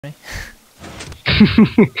me.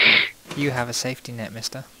 You have a safety net,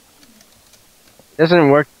 mister. Doesn't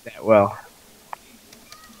work that well.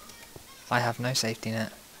 I have no safety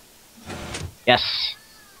net. Yes.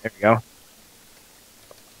 There we go.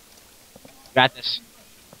 Got this.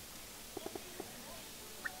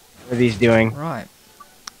 What are these doing? Right.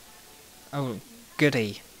 Oh,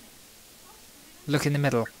 goody. Look in the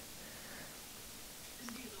middle.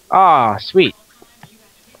 Ah, sweet.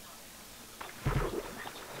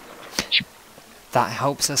 That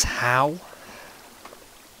helps us how?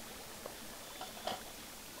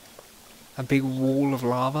 A big wall of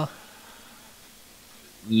lava?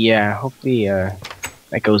 Yeah, hopefully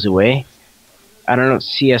that goes away. I don't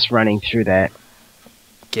see us running through that.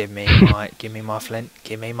 Give me my flint.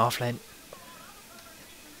 Give me my flint.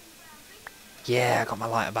 Yeah, I got my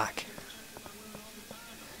lighter back.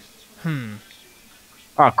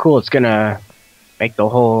 Oh, cool. It's gonna make the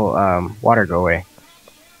whole water go away.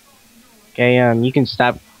 Okay, you can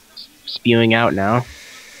stop spewing out now.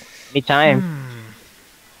 Anytime.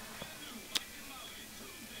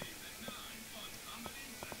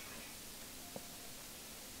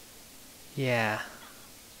 Yeah.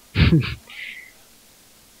 You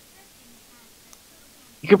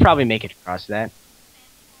could probably make it across that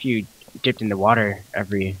if you dipped in the water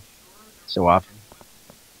every so often.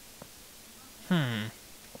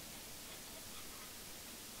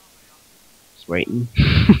 Just waiting.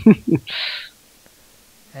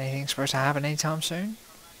 Anything supposed to happen anytime soon?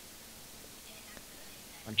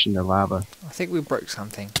 Punching the lava. I think we broke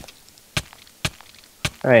something.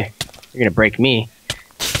 Hey, you're gonna break me.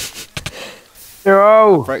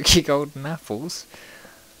 No! Broke your golden apples.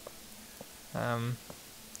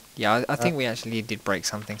 Yeah, I think we actually did break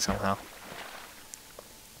something somehow.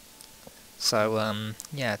 So,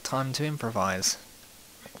 yeah, time to improvise.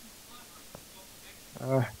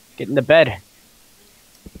 Get in the bed.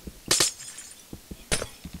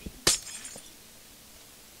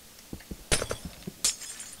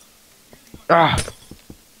 Ah!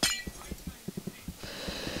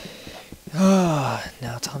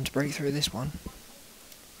 Now time to break through this one.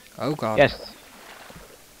 Oh god. Yes.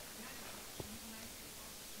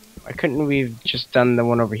 Why couldn't we have just done the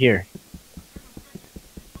one over here?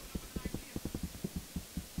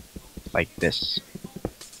 Like this.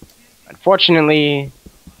 Unfortunately,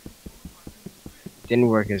 it didn't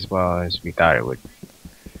work as well as we thought it would.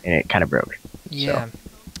 And it kind of broke. Yeah.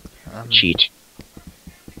 So, cheat.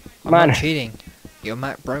 I'm not cheating. Your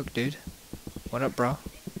Mac broke, dude. What up, bro?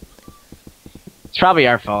 It's probably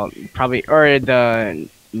our fault. Probably, or the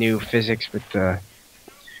new physics with the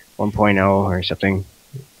 1.0 or something.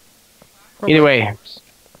 Probably. Either way,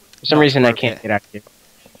 for some reason I can't get out of here.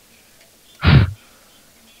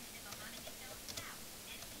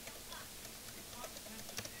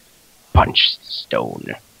 Punch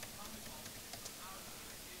stone.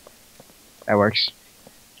 That works.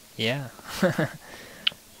 Yeah.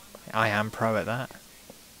 I am pro at that.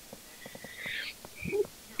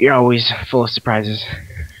 You're always full of surprises.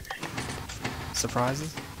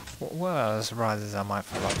 Surprises? What are surprises I might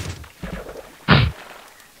follow?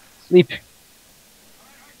 Sleep.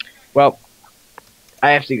 Well,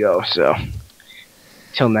 I have to go, so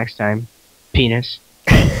till next time, penis.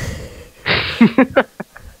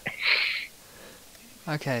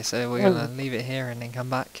 Okay, so we're gonna leave it here and then come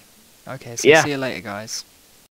back. Okay, so Yeah. see you later, guys.